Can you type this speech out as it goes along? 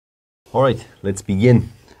All right, let's begin.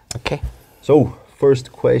 Okay. So,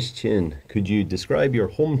 first question, could you describe your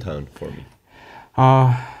hometown for me?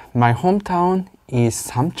 My hometown is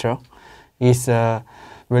Samcheok. It's a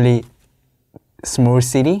really small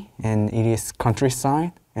city and it is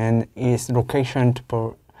countryside and it is located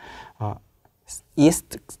for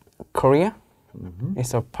East Korea.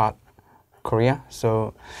 It's a part Korea.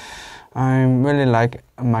 So I really like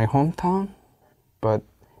my hometown, but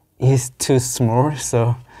it's too small,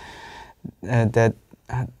 so that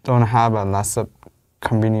don't have a lot of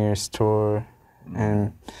convenience store.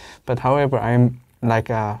 But however, I'm like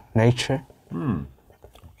nature.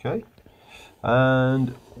 Okay.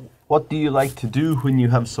 And what do you like to do when you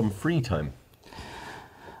have some free time?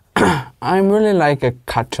 I really like a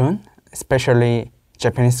cartoon, especially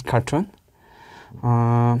Japanese cartoon.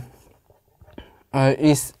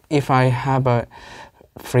 If I have a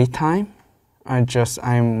free time,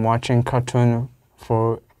 I'm watching cartoon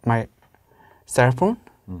for my cell phone.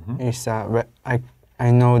 It's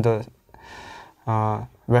I know the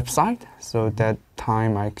website, so that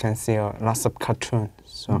time I can see lots of cartoon.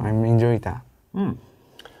 So I'm enjoying that.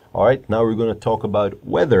 All right, now we're going to talk about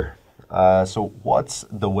weather. So what's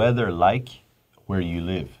the weather like where you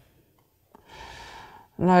live?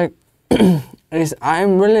 Like,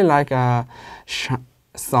 I'm really like a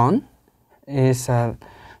sun. It's a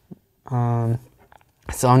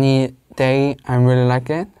sunny day. I really like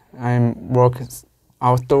it. I work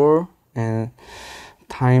outdoor and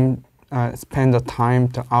spend the time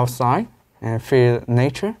to outside and feel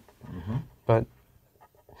nature. But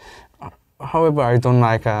however, I don't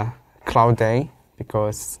like a cloud day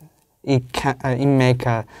because it make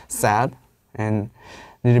sad and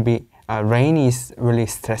little bit rain is really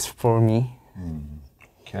stressful for me.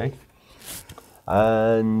 Okay.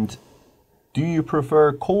 And do you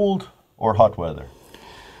prefer cold or hot weather?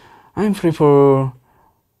 I prefer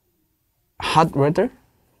hot weather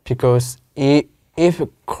because if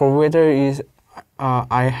cold weather is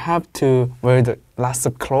I have to wear lots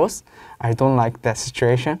of clothes. I don't like that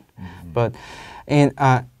situation. But in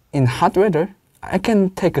hot weather, I can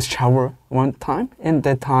take a shower one time. And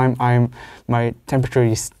that time my temperature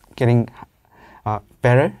is getting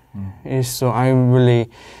better. So I really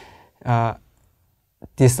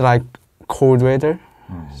dislike cold weather.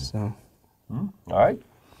 So. All right.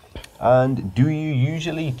 And do you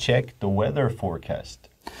usually check the weather forecast?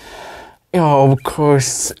 Yeah, of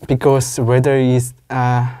course, because weather is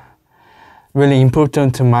really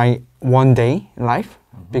important to my one-day life.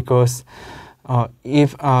 Because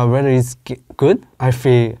if weather is good, I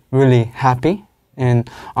feel really happy, and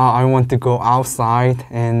I want to go outside,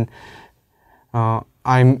 and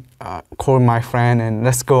I'm call my friend and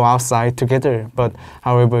let's go outside together. But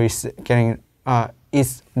however, it's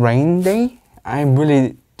rain day. I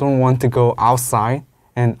really don't want to go outside,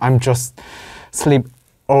 and I'm just sleep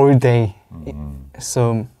all day.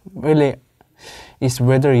 So really,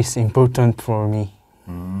 weather is important for me.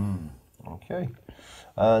 Okay.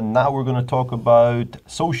 And now we're going to talk about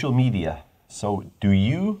social media. So do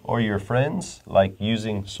you or your friends like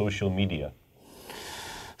using social media?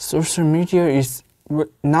 Social media is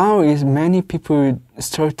many people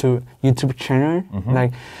start to YouTube channel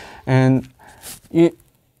and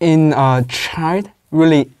in child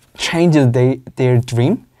really changes their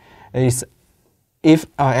dream. Is if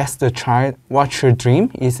ask the child what's your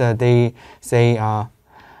dream, is they say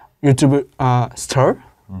YouTube star.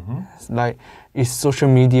 Like social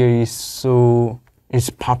media is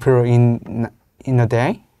popular in a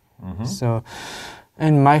day. So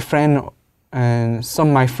and my friend and some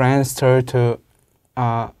of my friends start to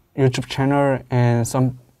YouTube channel, and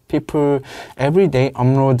some people every day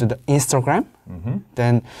upload the Instagram.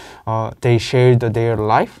 Then they share their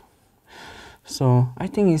life. So I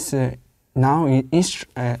think it's now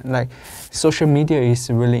like social media is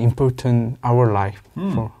really important our life.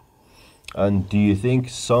 And do you think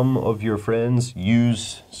some of your friends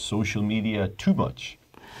use social media too much?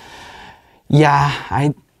 Yeah,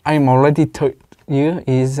 I'm already told you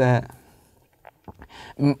is some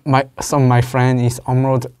of my friends is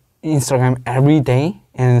upload Instagram every day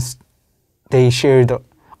and they share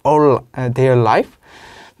all their life.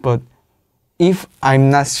 But if I'm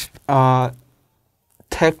not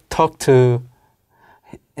talk to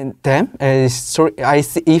them,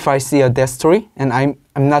 if I see that story and I'm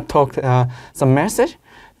not talk some message,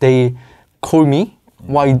 they call me.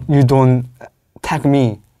 Why you don't tag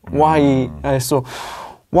me? Why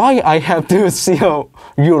why I have to see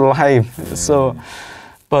your life? So,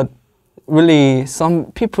 but really,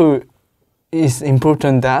 some people is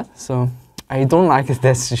important that. So I don't like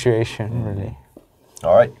that situation really.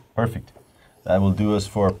 All right, perfect. That will do us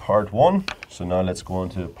for part 1. So now let's go on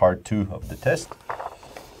to part 2 of the test.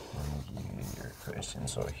 Your question.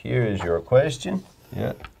 So here is your question.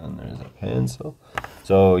 Yeah, and there's a pencil.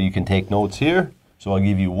 So you can take notes here. So I'll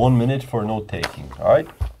give you 1 minute for note taking. All right?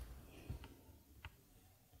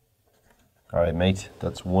 All right, mate.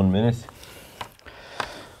 That's 1 minute.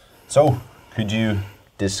 So could you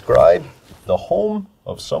describe the home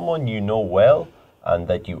of someone you know well and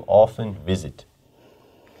that you often visit?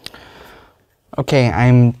 Okay,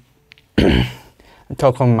 I'm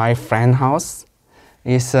talking my friend house.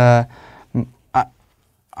 Is I'm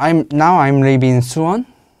living in Suwon.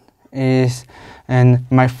 And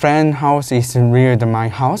my friend house is near my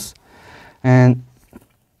house, and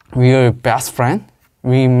we are best friend.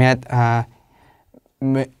 We met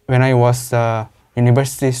when I was a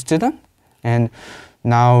university student, and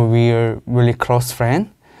now we are really close friend.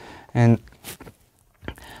 And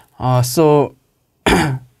so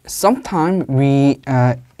sometime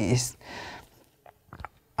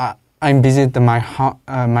I visit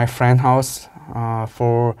my friend house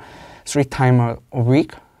for 3 times a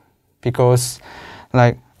week, because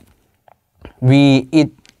like we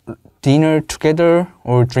eat dinner together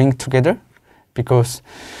or drink together, because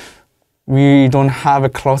we don't have a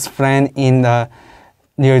close friend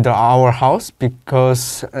near our house,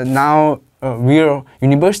 because now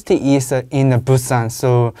university is in Busan,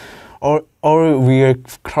 so all we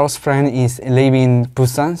close friend is living in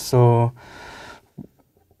Busan, so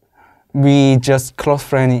we just close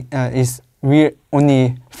friend we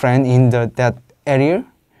only friend in that area.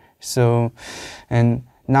 So, and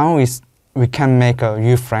now we can make a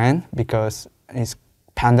new friend, because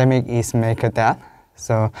pandemic is make that.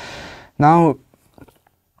 So now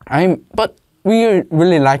but we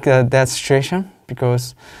really like that situation,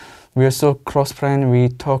 because we are so close friend. We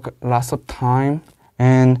talk lots of time,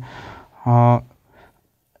 and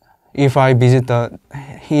if I visit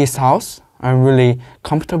his house, I'm really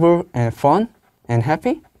comfortable and fun and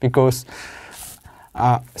happy, because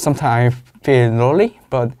sometimes I feel lonely,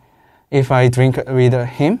 but if I drink with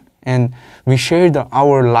him and we share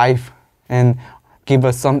our life and give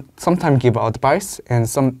us sometimes give advice, and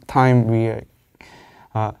sometimes we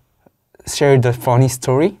share the funny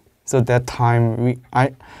story. So that time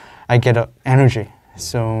I get energy.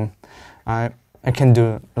 So I can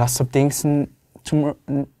do lots of things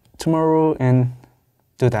tomorrow and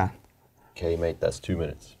do that. Okay, mate, that's 2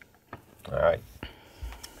 minutes. All right.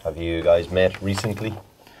 Have you guys met recently?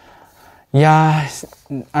 Yeah,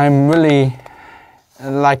 I'm really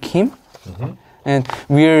like him, and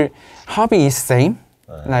our hobby is same.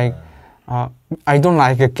 Like I don't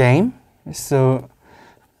like a game, so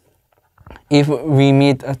if we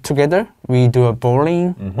meet together, we do a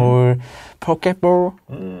bowling or pokeball.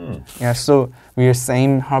 Yeah, so we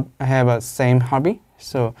have a same hobby.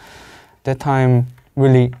 So that time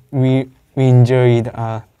really we enjoyed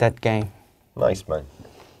that game. Nice, man.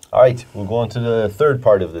 All right, we'll go on to the third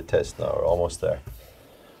part of the test now. We're almost there.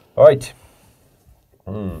 All right.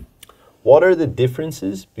 What are the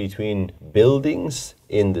differences between buildings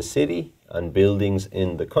in the city and buildings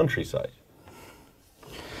in the countryside?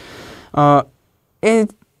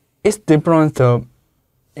 It's different.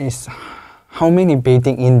 Is how many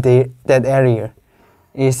buildings in that area?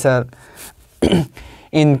 Is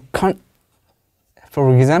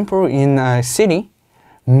for example, in a city,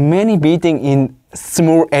 many buildings in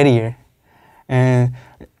small area, and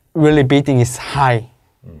really building is high.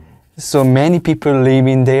 So many people live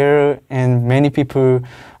in there, and many people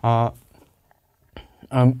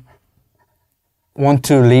want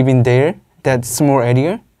to live in there, that small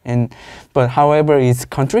area. But however, its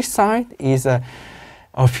countryside is a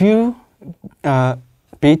few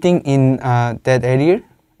building in that area,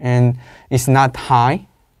 and it's not high,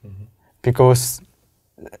 because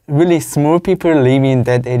really small people live in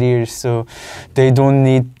that area, so they don't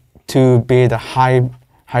need to build a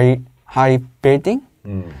high building.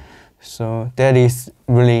 So that is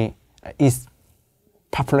really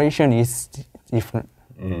population is different.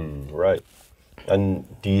 Right. And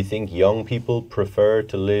do you think young people prefer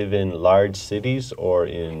to live in large cities or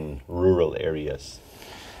in rural areas?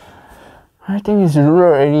 I think it's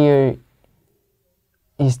rural area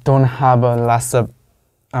don't have a lots of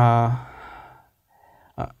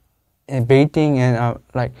building, and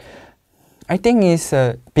like I think it's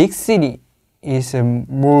a big city is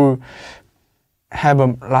more have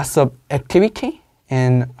lots of activity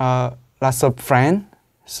and lots of friends.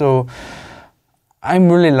 So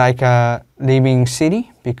I'm really like living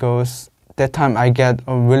city, because that time I get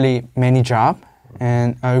a really many job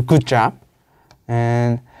and a good job,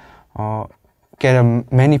 and get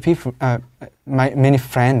many people, many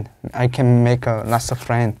friends. I can make lots of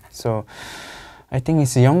friends. So I think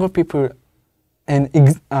it's younger people, and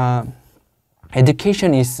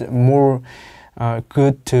education is more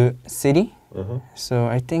good to city. So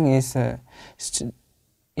I think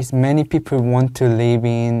it's many people want to live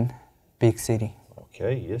in big city.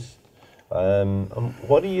 Okay, yes.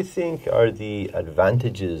 What do you think are the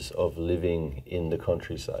advantages of living in the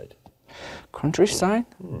countryside? Countryside?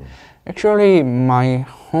 Actually, my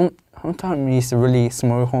hometown is a really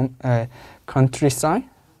small countryside.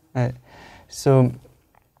 So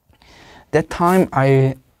that time,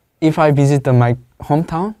 if I visit my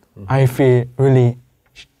hometown, I feel really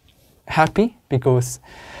happy because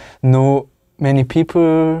no many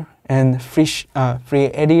people and free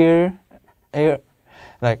air,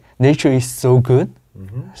 like nature is so good.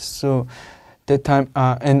 So that time,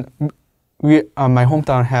 and my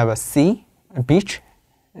hometown have a beach.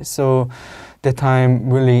 So that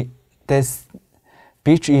time really, this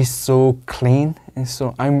beach is so clean, and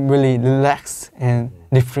so I'm really relaxed and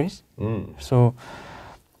refreshed. So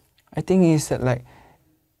I think it's like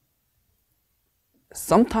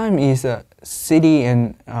sometimes is a city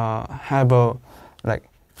and have a like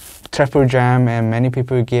traffic jam, and many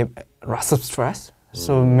people get lots of stress.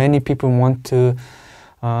 So many people want to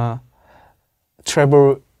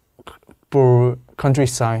travel for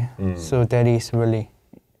countryside. So that is really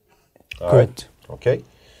good. Right. Okay.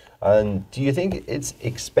 And do you think it's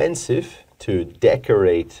expensive to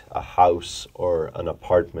decorate a house or an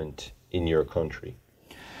apartment in your country?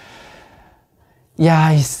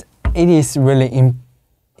 Yeah, it is really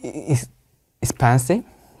expensive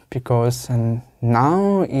because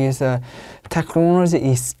now technology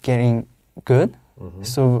is getting good.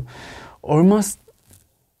 So almost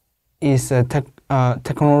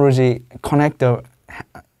technology connect the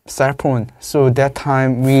cell phone. So that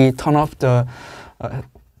time we turn off the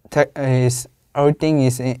everything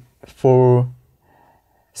is for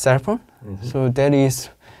cell phone. So that is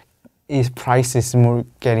price is more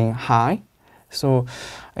getting high. So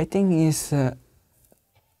I think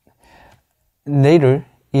later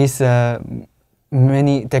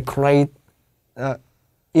many decorate.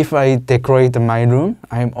 If I decorate my room,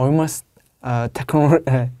 I'm almost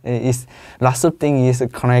is lots of thing is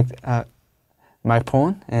connect my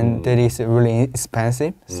phone, and that is really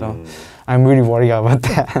expensive. So I'm really worried about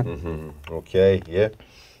that. Okay, yeah.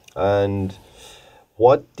 And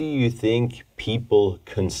what do you think people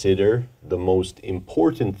consider the most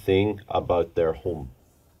important thing about their home?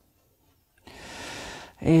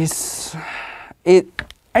 I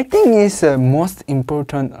think it's most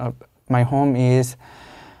important of my home is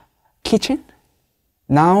kitchen.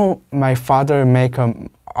 Now my father make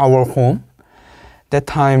our home. That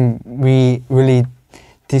time we really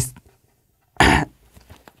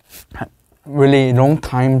really long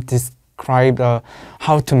time describe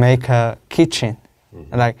how to make a kitchen,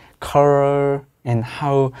 like color and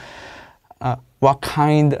how what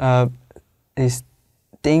kind of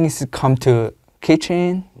things come to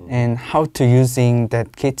kitchen and how to using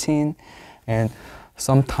that kitchen. And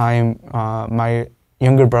sometime my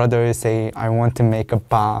younger brother say I want to make a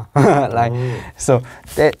bar, like so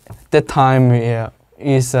that time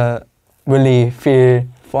is really feel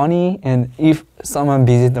funny, and if someone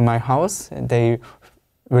visit my house, they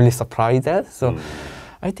really surprised that. So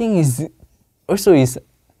I think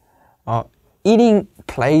eating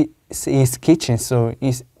place is kitchen, so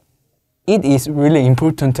it is really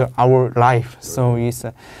important to our life. So it's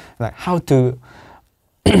like how to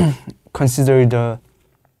consider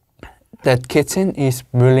that kitchen is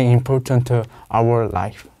really important to our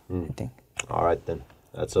life, I think. All right then,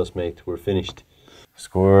 that's us, mate. We're finished.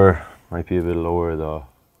 Score might be a bit lower though.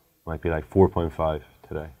 Might be like 4.5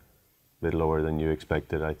 today. A bit lower than you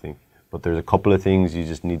expected, I think. But there's a couple of things you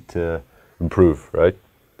just need to improve, right?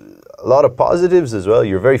 A lot of positives as well.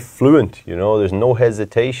 You're very fluent, you know, there's no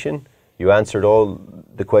hesitation. You answered all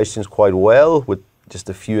the questions quite well with just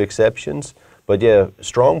a few exceptions. But yeah,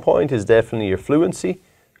 strong point is definitely your fluency.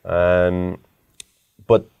 But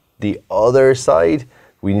the other side,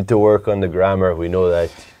 we need to work on the grammar. We know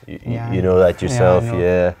that. You know that yourself,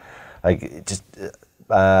 yeah. Like just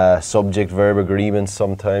subject-verb agreements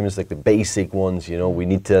sometimes, like the basic ones, you know, we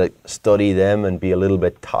need to study them and be a little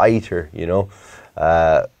bit tighter, you know.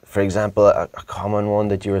 For example, a common one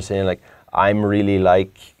that you were saying, like, I'm really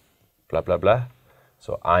like blah, blah, blah.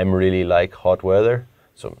 So I'm really like hot weather.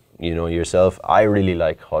 So, you know yourself, I really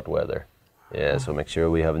like hot weather. Yeah, so make sure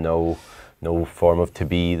we have no form of to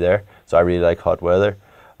be there. So I really like hot weather.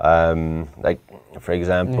 Like, for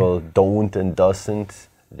example, don't and doesn't,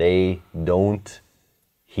 they don't,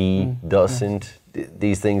 he doesn't.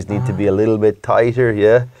 These things need to be a little bit tighter,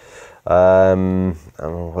 yeah. I don't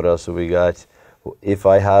know, what else have we got? If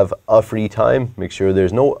I have a free time, make sure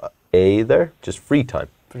there's no a there, just free time.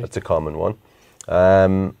 That's a common one.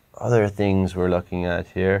 Other things we're looking at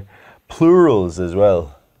here, plurals as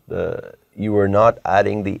well. You are not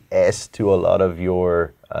adding the s to a lot of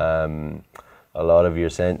your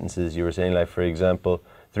sentences. You were saying, like, for example,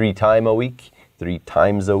 3 times a week, 3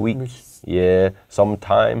 times a week. Yeah,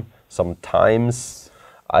 sometime, sometimes.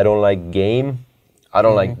 I don't like game. I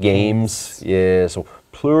don't like games. Yeah, so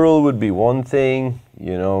plural would be one thing,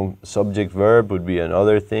 you know, subject verb would be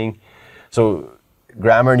another thing. So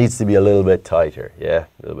grammar needs to be a little bit tighter. Yeah,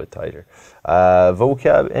 a little bit tighter.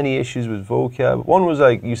 Vocab, any issues with vocab? One was,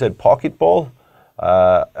 like you said, pocket ball.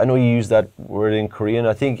 I know you use that word in Korean.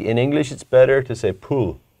 I think in English it's better to say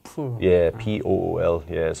pool. Pool. Yeah, P-O-O-L.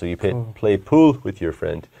 Yeah, so you play pool with your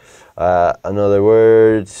friend. Another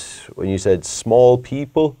word, when you said small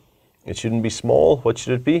people, it shouldn't be small. What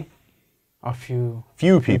should it be? A few.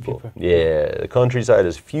 Few people. Yeah, the countryside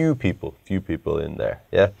has few people in there.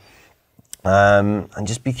 Yeah. And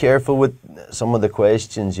just be careful with some of the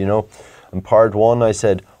questions, you know. In part 1, I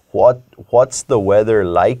said, what's the weather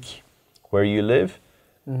like where you live?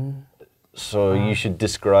 So you should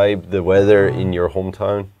describe the weather in your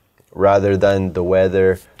hometown rather than the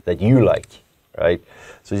weather that you like, right?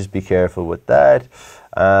 So just be careful with that.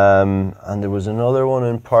 And there was another one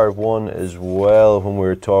in part 1 as well when we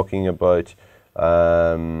were talking about,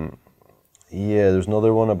 there's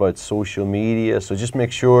another one about social media. So just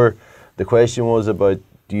make sure, the question was about,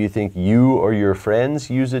 do you think you or your friends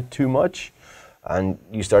use it too much? And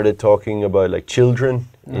you started talking about, like, children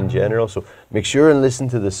in general. So make sure and listen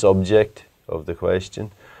to the subject of the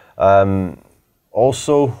question.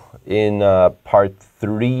 Also in part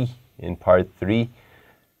 3,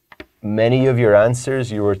 many of your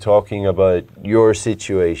answers, you were talking about your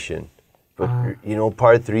situation. But, you know,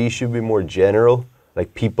 part 3 should be more general,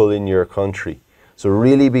 like people in your country. So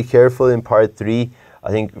really be careful in part 3. I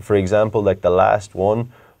think, for example, like the last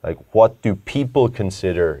one, like, what do people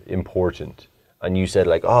consider important? And you said,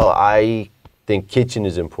 like, oh, I think kitchen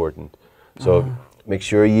is important. So make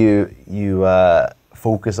sure you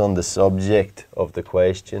focus on the subject of the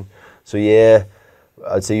question. So yeah,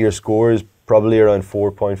 I'd say your score is probably around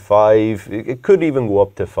 4.5. It could even go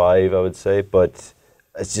up to 5, I would say, but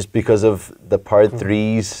it's just because of the part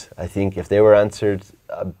 3s. I think if they were answered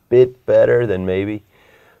a bit better, then maybe.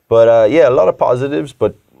 But yeah, a lot of positives,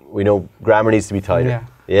 but we know grammar needs to be tighter.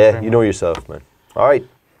 Yeah, you know yourself, man. All right,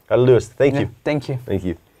 that'll do us. Thank you. Thank you. Thank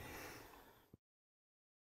you.